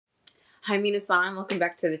Hi Mina-san, welcome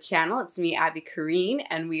back to the channel. It's me, Abby Kareen,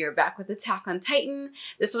 and we are back with Attack on Titan.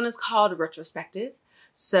 This one is called Retrospective.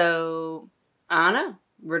 So, I don't know.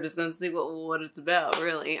 We're just gonna see what it's about,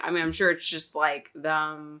 really. I mean, I'm sure it's just like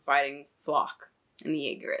them fighting Flock and the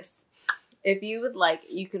Jaegerists. If you would like,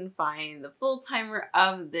 you can find the full timer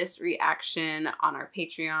of this reaction on our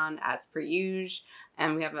Patreon as per usual.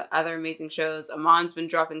 And we have other amazing shows. Imon's been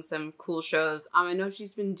dropping some cool shows. I know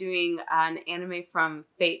she's been doing an anime from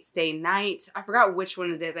Fate Stay Night. I forgot which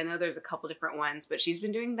one it is. I know there's a couple different ones, but she's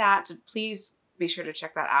been doing that. So please be sure to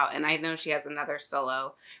check that out. And I know she has another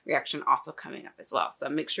solo reaction also coming up as well. So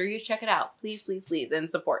make sure you check it out. Please, please, please. And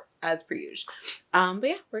support as per usual. But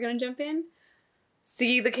yeah, we're going to jump in.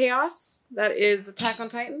 See the chaos that is Attack on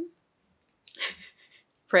Titan.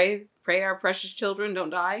 Pray our precious children don't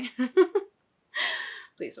die.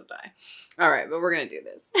 Please don't die. All right, but we're going to do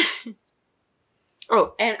this.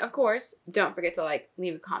 Oh, and of course, don't forget to like,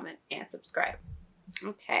 leave a comment, and subscribe.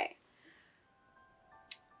 Okay.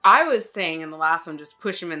 I was saying in the last one, just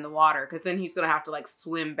push him in the water, because then he's going to have to like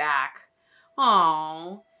swim back.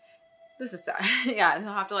 Oh, this is sad. Yeah,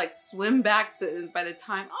 he'll have to like swim back to by the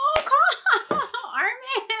time. Oh, God.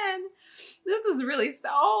 Armin. This is really,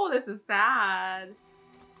 this is sad.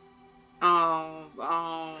 Oh,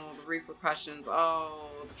 the repercussions. Oh,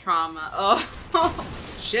 the trauma. Oh,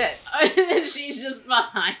 shit. She's just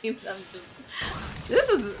behind them. This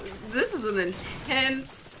is an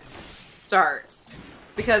intense start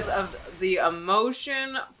because of the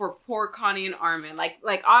emotion for poor Connie and Armin.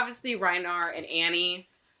 Like obviously Reinar and Annie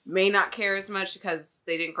may not care as much because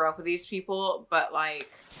they didn't grow up with these people, but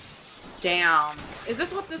like, damn. Is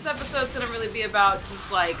this what this episode is gonna really be about?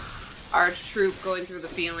 Just like our troop going through the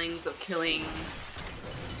feelings of killing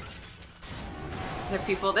their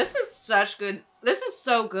people. This is such good. This is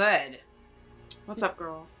so good. What's up,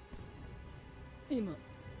 girl? Imon.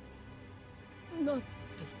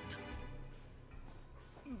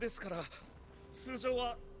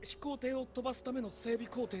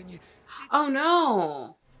 Oh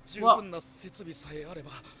no. Well,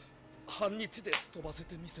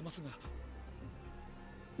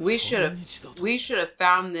 we should have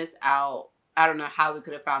found this out. I don't know how we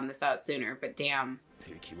could have found this out sooner, but damn.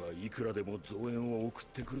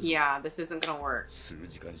 Yeah, this isn't gonna work.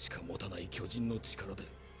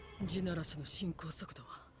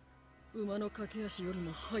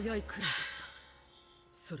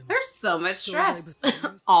 There's so much stress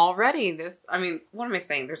already. I mean, what am I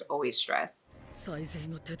saying? There's always stress.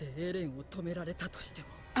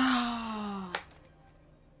 Oh.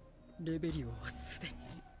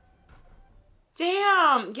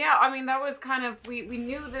 Damn. Yeah, I mean, that was kind of, we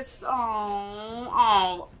knew this.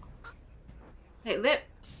 Oh. Hey, Lip.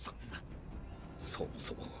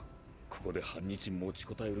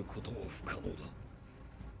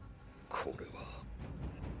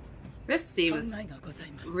 This seems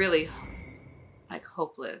really like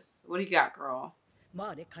hopeless. What do you got, girl?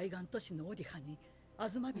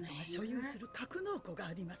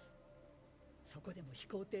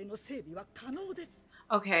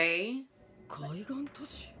 Okay.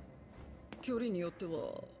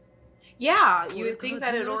 Yeah, you would think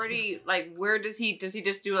that it already, like, where does he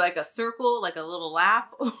just do like a circle, like a little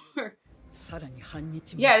lap? Or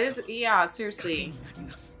yeah, it is. Yeah, seriously.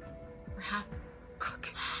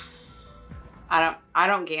 I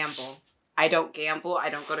don't gamble. I don't gamble. I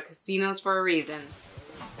don't go to casinos for a reason.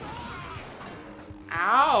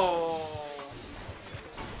 Ow.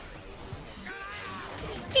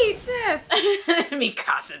 Eat this.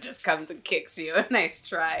 Mikasa just comes and kicks you. Nice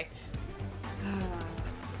try.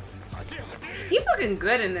 He's looking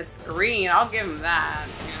good in this green. I'll give him that.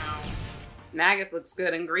 You know, Magath looks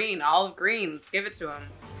good in green. Olive green. Let's give it to him.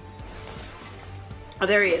 Oh,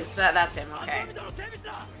 there he is. That's him. Okay.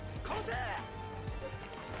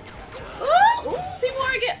 Ooh, people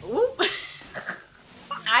are getting. Ooh.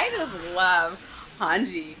 I just love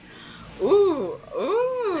Hanji. Ooh,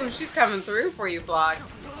 she's coming through for you, Vlog.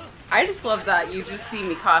 I just love that you just see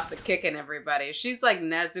Mikasa kicking everybody. She's like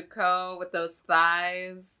Nezuko with those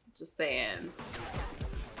thighs. Just saying.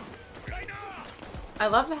 I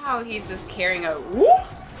loved how he's just carrying a whoop.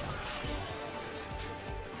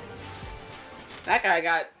 That guy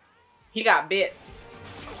got bit.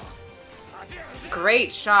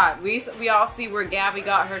 Great shot. We all see where Gabby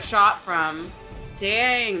got her shot from.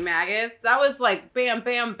 Dang, Magath. That was like bam,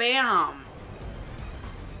 bam, bam.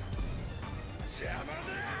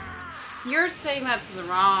 You're saying that's the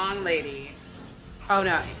wrong lady. Oh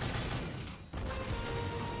no.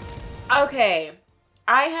 Okay.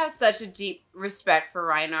 I have such a deep respect for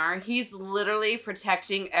Reinar. He's literally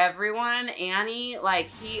protecting everyone. Annie,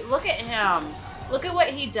 like look at him. Look at what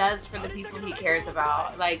he does for the people he cares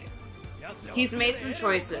about. Like, he's made some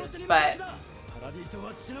choices, but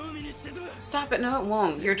stop it. No, it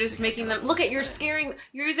won't. You're just making them look at. You're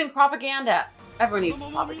using propaganda. Everyone needs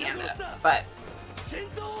propaganda, but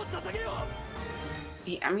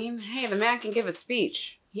I mean, hey, the man can give a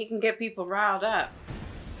speech. He can get people riled up.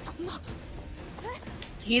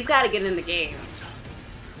 He's got to get in the game.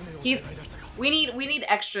 We need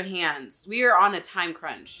extra hands. We are on a time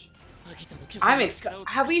crunch. I'm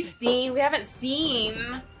excited. We haven't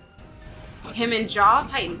seen him in Jaw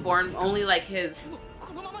Titan form, only like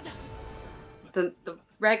the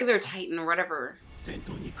regular Titan or whatever.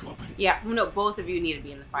 Yeah, no, both of you need to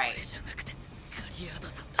be in the fight.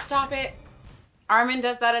 Stop it. Armin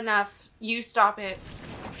does that enough. You stop it.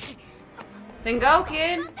 Then go,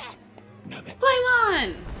 kid. Flame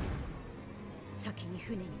on!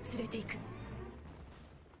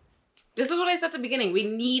 This is what I said at the beginning. We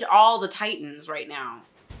need all the Titans right now.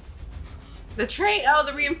 The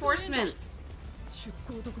the reinforcements.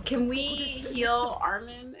 Can we heal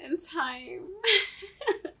Armin in time?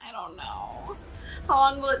 I don't know. How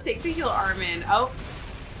long will it take to heal Armin? Oh,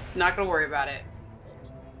 not gonna worry about it.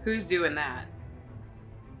 Who's doing that?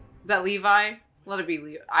 Is that Levi? Let it be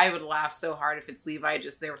Levi. I would laugh so hard if it's Levi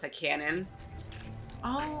just there with a cannon.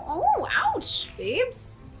 Oh, ouch,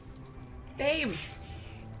 babes. Babes.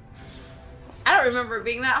 I don't remember it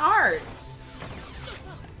being that hard.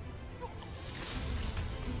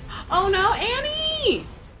 Oh no, Annie!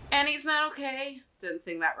 Annie's not okay. Didn't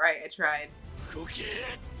sing that right, I tried.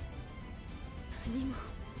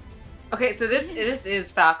 Okay, so this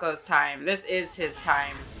is Falco's time. This is his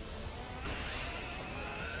time.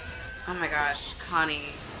 Oh my gosh,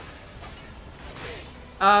 Connie.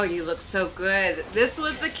 Oh, you look so good. This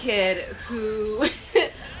was the kid who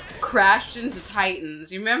crashed into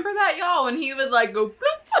Titans. You remember that, y'all? When he would like go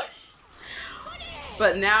bloop.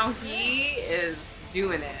 But now he is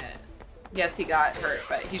doing it. Yes, he got hurt,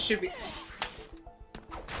 but he should be.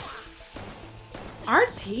 Our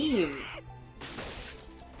team.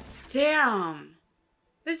 Damn.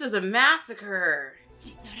 This is a massacre.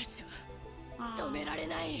 Oh.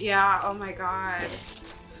 Yeah, oh my god.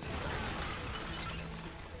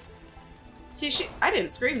 See, I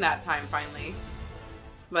didn't scream that time, finally.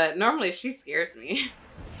 But normally she scares me.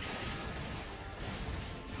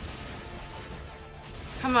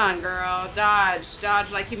 Come on, girl. Dodge.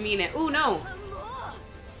 Dodge like you mean it. Ooh, no.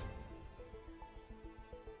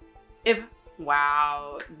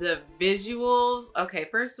 Wow. The visuals. Okay,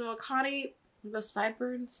 first of all, Connie, the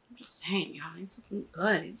sideburns. I'm just saying, y'all. He's looking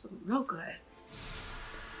good. He's looking real good.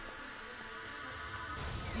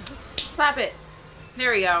 Slap it.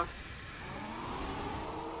 There we go.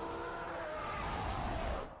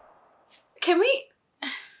 Can we?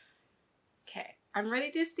 Okay, I'm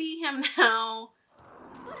ready to see him now.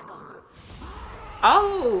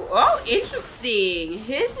 Oh, interesting.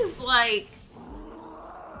 His is like,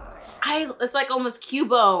 it's like almost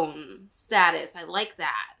Cubone status. I like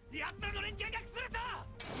that.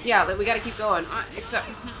 Yeah, we gotta keep going. Except,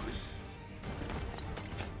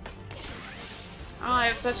 oh, I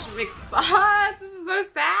have such mixed thoughts. This is so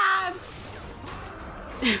sad.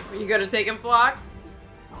 Are you gonna take him, Flock?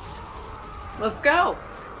 Let's go.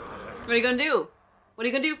 What are you gonna do? What are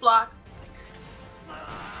you gonna do, Flock?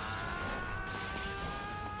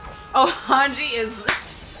 Oh, Hanji is...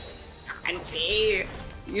 Hanji,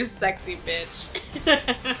 you sexy bitch.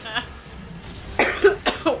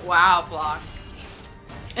 Wow, Flock.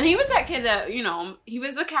 And he was that kid that, you know, he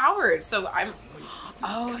was a coward, so I'm...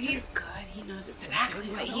 Oh, he's good. He knows exactly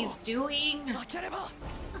what he's doing.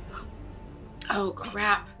 Oh,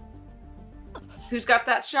 crap. Who's got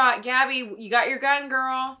that shot? Gabby, you got your gun,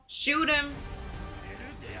 girl. Shoot him.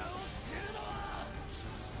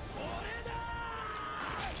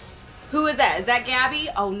 Who is that? Is that Gabby?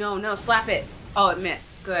 Oh, no, no. Slap it. Oh, it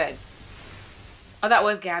missed. Good. Oh, that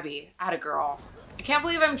was Gabby. Atta girl. I can't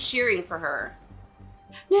believe I'm cheering for her.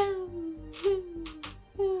 No.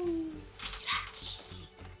 Smash.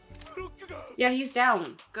 Yeah, he's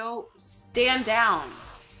down. Go stand down.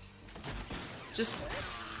 Just...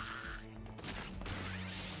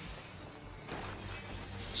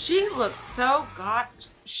 She looks so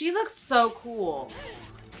she looks so cool.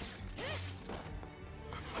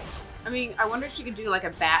 I mean, I wonder if she could do like a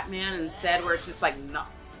Batman instead where it's just like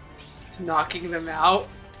knocking them out.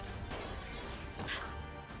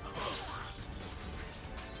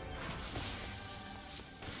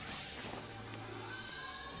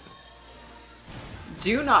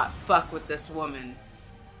 Do not fuck with this woman.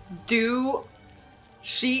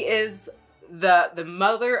 She is the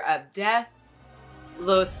mother of death.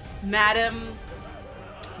 Madam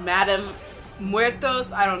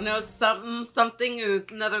Muertos, I don't know, something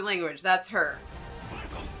is another language. That's her.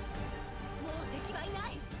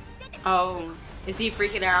 Oh, is he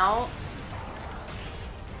freaking out?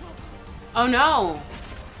 Oh no.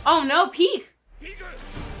 Oh no, Peak.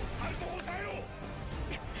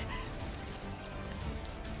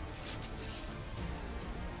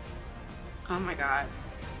 Oh my god.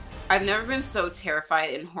 I've never been so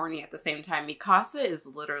terrified and horny at the same time. Mikasa is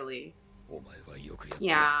literally...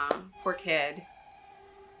 Yeah, poor kid.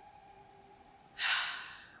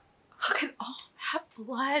 Look at all that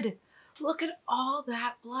blood. Look at all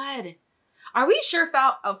that blood. Are we sure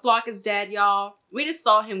Flock is dead, y'all? We just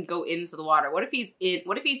saw him go into the water. What if he's in?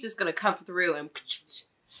 What if he's just gonna come through and...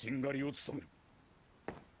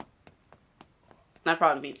 That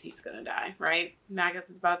probably means he's gonna die, right?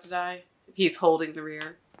 Maggots is about to die. If he's holding the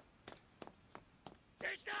rear.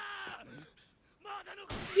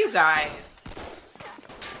 You guys.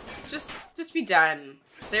 Just be done.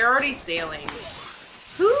 They're already sailing.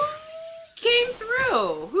 Who came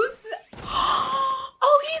through? Who's the...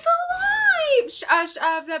 Oh, he's alive!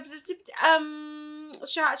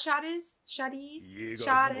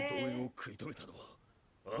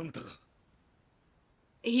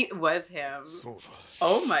 He was him.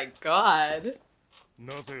 Oh my god.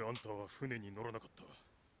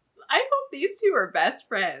 I hope these two are best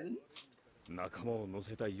friends.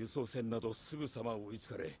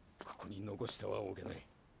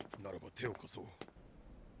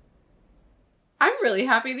 I'm really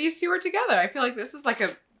happy these two are together. I feel like this is like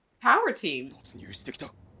a power team.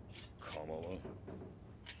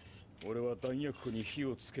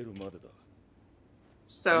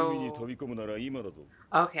 So,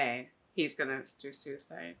 okay, he's gonna do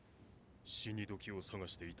suicide.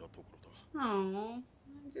 Oh,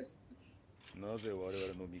 I just...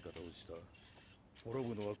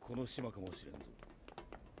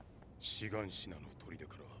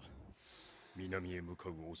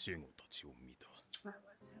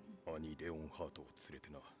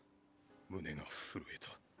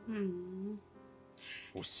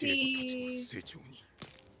 See...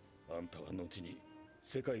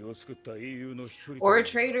 Or a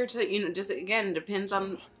traitor to, you know, just again, depends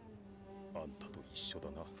on...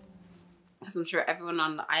 Because I'm sure everyone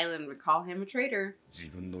on the island would call him a traitor.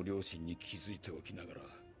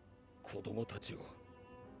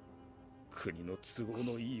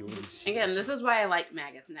 Again, this is why I like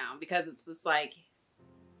Magath now, because it's just like...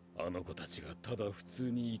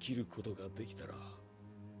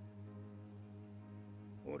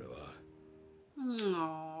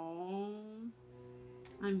 Aww.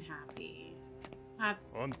 I'm happy.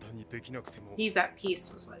 That's... He's at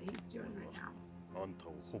peace with what he's doing right now.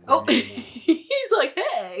 Oh! He's like,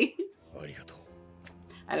 hey!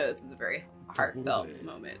 I know this is a very heartfelt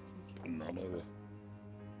moment.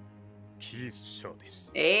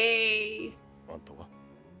 Hey!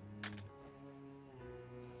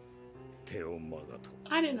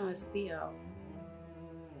 I didn't know it's Theo.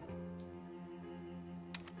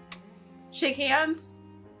 Shake hands?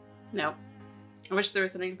 No. I wish there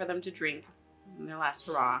was something for them to drink in their last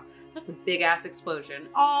hurrah. That's a big ass explosion.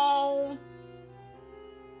 Oh.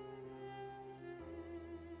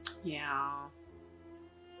 Yeah.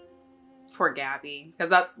 Poor Gabby. Because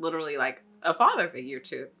that's literally like a father figure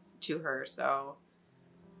to her, so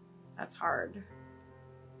that's hard.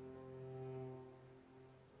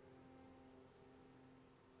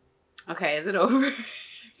 Okay, is it over? I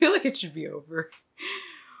feel like it should be over.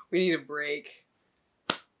 We need a break.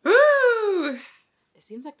 Woo! It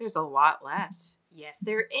seems like there's a lot left. Yes,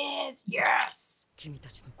 there is. Yes.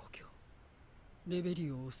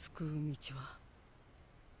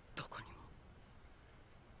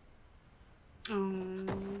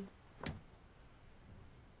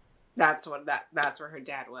 That's where her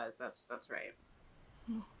dad was. That's right.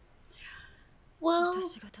 Well,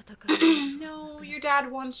 no, your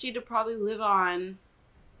dad wants you to probably live on.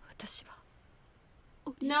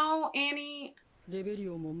 No, Annie.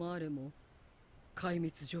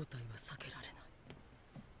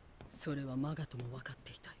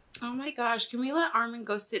 Oh my gosh, can we let Armin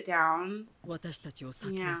go sit down?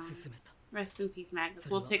 Yeah. Rest in peace, Magnus.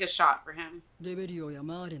 We'll take a shot for him. So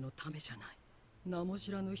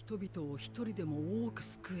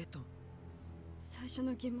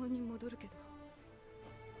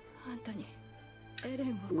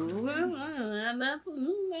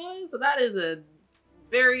that is a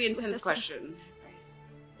very intense question.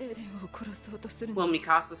 Will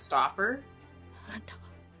Mikasa stop her?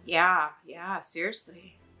 Yeah,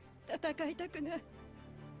 seriously.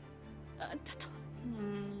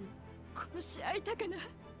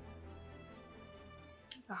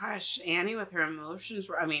 Gosh, Annie with her emotions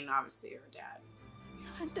were, I mean, obviously her dad.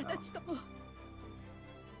 あんたたちとも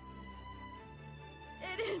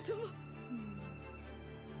エレンとも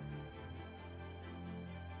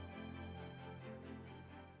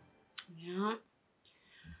Yeah.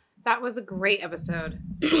 That was a great episode.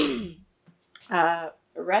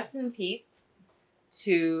 Rest in peace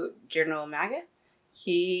to General Magath.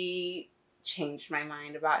 He changed my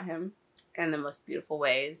mind about him in the most beautiful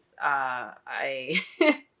ways. I'm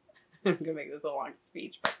gonna make this a long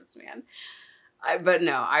speech about this man. But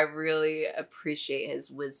no, I really appreciate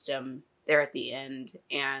his wisdom there at the end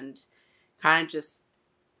and kind of just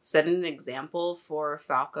setting an example for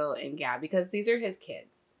Falco and Gab because these are his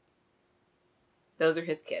kids. Those are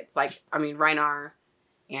his kids. Like, I mean, Reinar,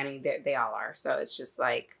 Annie, they all are. So it's just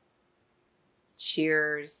like,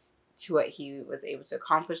 cheers to what he was able to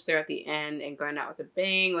accomplish there at the end and going out with a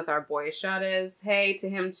bang with our boy Shades. Hey, to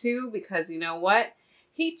him too, because you know what?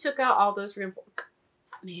 He took out all those reinforcements.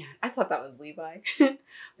 Man, I thought that was Levi.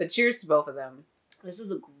 But cheers to both of them. This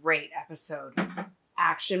is a great episode.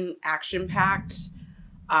 Action-packed.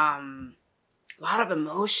 A lot of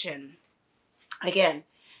emotion. Again,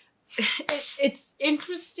 it's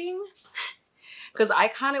interesting because I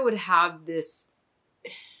kind of would have this.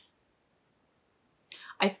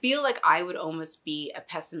 I feel like I would almost be a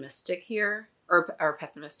pessimistic here or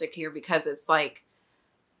pessimistic here because it's like,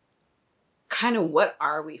 kind of what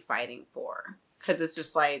are we fighting for? Because it's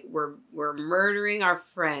just like we're murdering our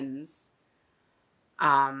friends.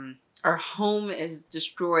 Our home is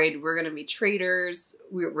destroyed. We're gonna be traitors.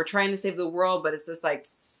 We're trying to save the world, but it's just like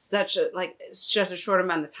such a short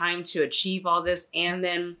amount of time to achieve all this, and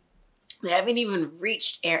then they haven't even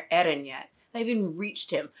reached Eren yet. They haven't even reached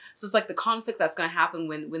him. So it's like the conflict that's gonna happen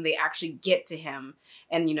when they actually get to him,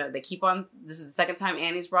 and you know they keep on. This is the second time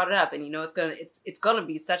Annie's brought it up, and you know it's gonna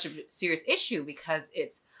be such a serious issue because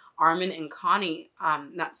it's Armin and Connie.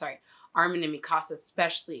 Armin and Mikasa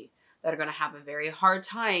especially that are gonna have a very hard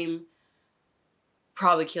time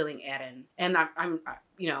probably killing Eren. And I'm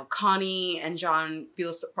you know, Connie and John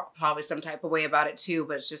feels probably some type of way about it too,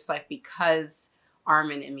 but it's just like because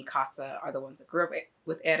Armin and Mikasa are the ones that grew up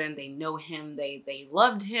with Eren, they know him, they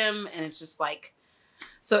loved him, and it's just like,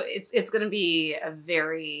 so it's gonna be a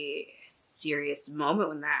very serious moment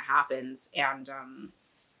when that happens, and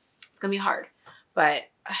it's gonna be hard. But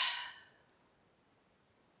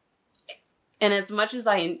and as much as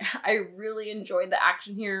I really enjoyed the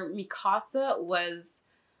action here, Mikasa was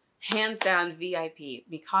hands down VIP.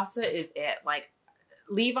 Mikasa is it. Like,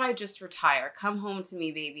 Levi, just retire. Come home to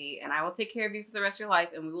me, baby, and I will take care of you for the rest of your life,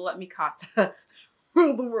 and we will let Mikasa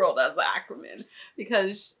rule the world as Ackerman.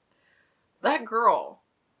 Because that girl,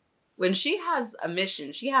 when she has a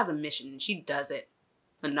mission, and she does it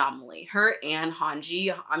phenomenally. Her and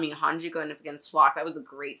Hanji, Hanji going up against Flock, that was a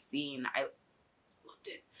great scene. I loved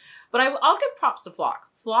it. But I'll give props to Flock.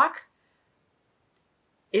 Flock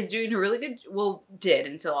is doing a really good, did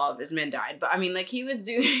until all of his men died. But I mean, like, he was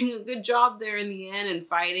doing a good job there in the end and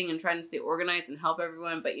fighting and trying to stay organized and help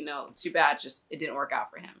everyone. But, you know, too bad, just it didn't work out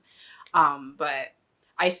for him. But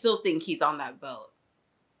I still think he's on that boat.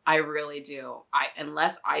 I really do.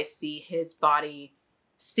 Unless I see his body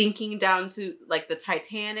sinking down to, like, the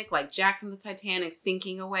Titanic, like Jack from the Titanic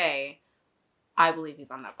sinking away, I believe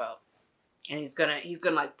he's on that boat. And he's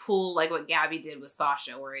gonna like pull like what Gabby did with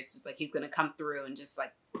Sasha, where it's just like he's gonna come through and just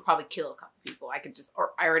like probably kill a couple people.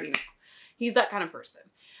 I already know. He's that kind of person.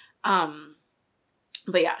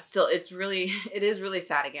 But yeah, still it is really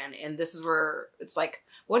sad again. And this is where it's like,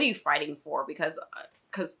 what are you fighting for? Because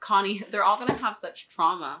Connie, they're all gonna have such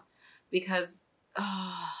trauma because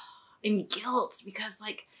and guilt, because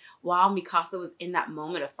like while Mikasa was in that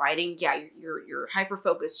moment of fighting, yeah, you're hyper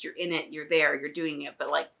focused, you're in it, you're there, you're doing it.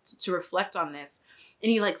 But like to reflect on this,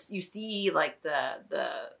 and you see like the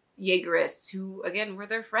Jaegerists who again were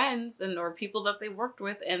their friends or people that they worked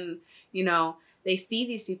with, and you know they see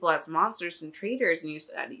these people as monsters and traitors, and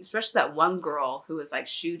especially that one girl who was like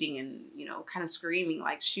shooting and you know kind of screaming,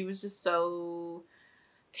 like she was just so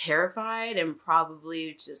terrified and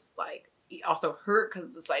probably just like also hurt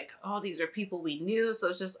because it's like, oh, these are people we knew. So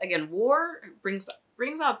it's just, again, war brings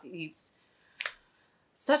out these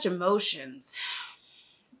such emotions.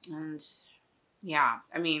 And yeah,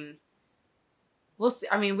 I mean, we'll see.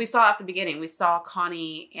 I mean, we saw at the beginning, we saw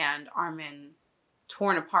Connie and Armin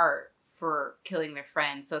torn apart for killing their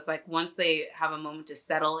friends. So it's like once they have a moment to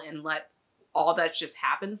settle and let all that just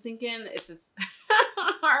happened sink in, it's just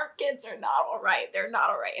our kids are not all right. They're not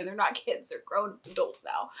all right. And they're not kids. They're grown adults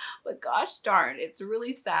now. But gosh darn, it's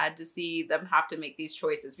really sad to see them have to make these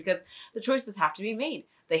choices because the choices have to be made.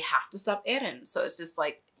 They have to stop Eren. So it's just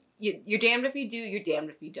like, you're damned if you do, you're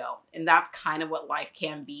damned if you don't. And that's kind of what life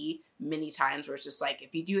can be many times, where it's just like,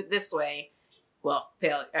 if you do it this way, well,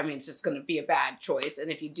 fail. I mean, it's just going to be a bad choice.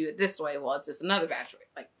 And if you do it this way, well, it's just another bad choice.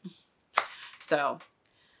 Like, so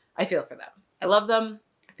I feel for them. I love them.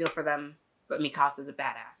 I feel for them. But Mikasa's a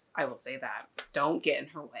badass. I will say that. Don't get in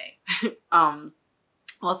her way.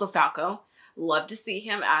 Also, Falco. Love to see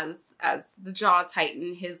him as the Jaw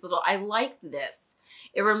Titan. His little, I like this.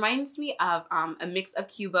 It reminds me of a mix of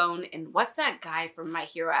Cubone and what's that guy from My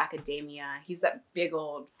Hero Academia? He's that big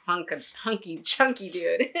old hunky chunky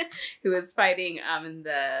dude who is fighting in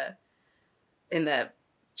the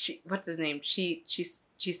what's his name?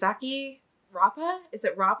 Chisaki Rappa? Is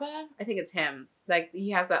it Rappa? I think it's him. Like, he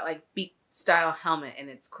has that like beak style helmet and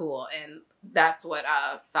it's cool. And that's what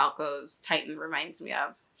Falco's Titan reminds me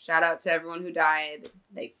of. Shout out to everyone who died.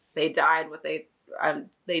 They died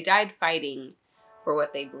they died fighting for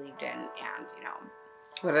what they believed in, and you know,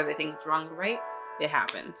 whether they think it's wrong or right, it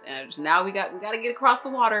happened. And just now we got to get across the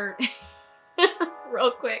water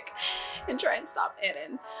real quick and try and stop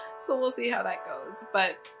Eren. So we'll see how that goes.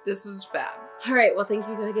 But this was fab. All right, well, thank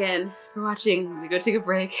you again for watching. I'm gonna go take a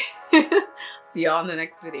break. See y'all in the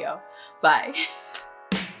next video. Bye.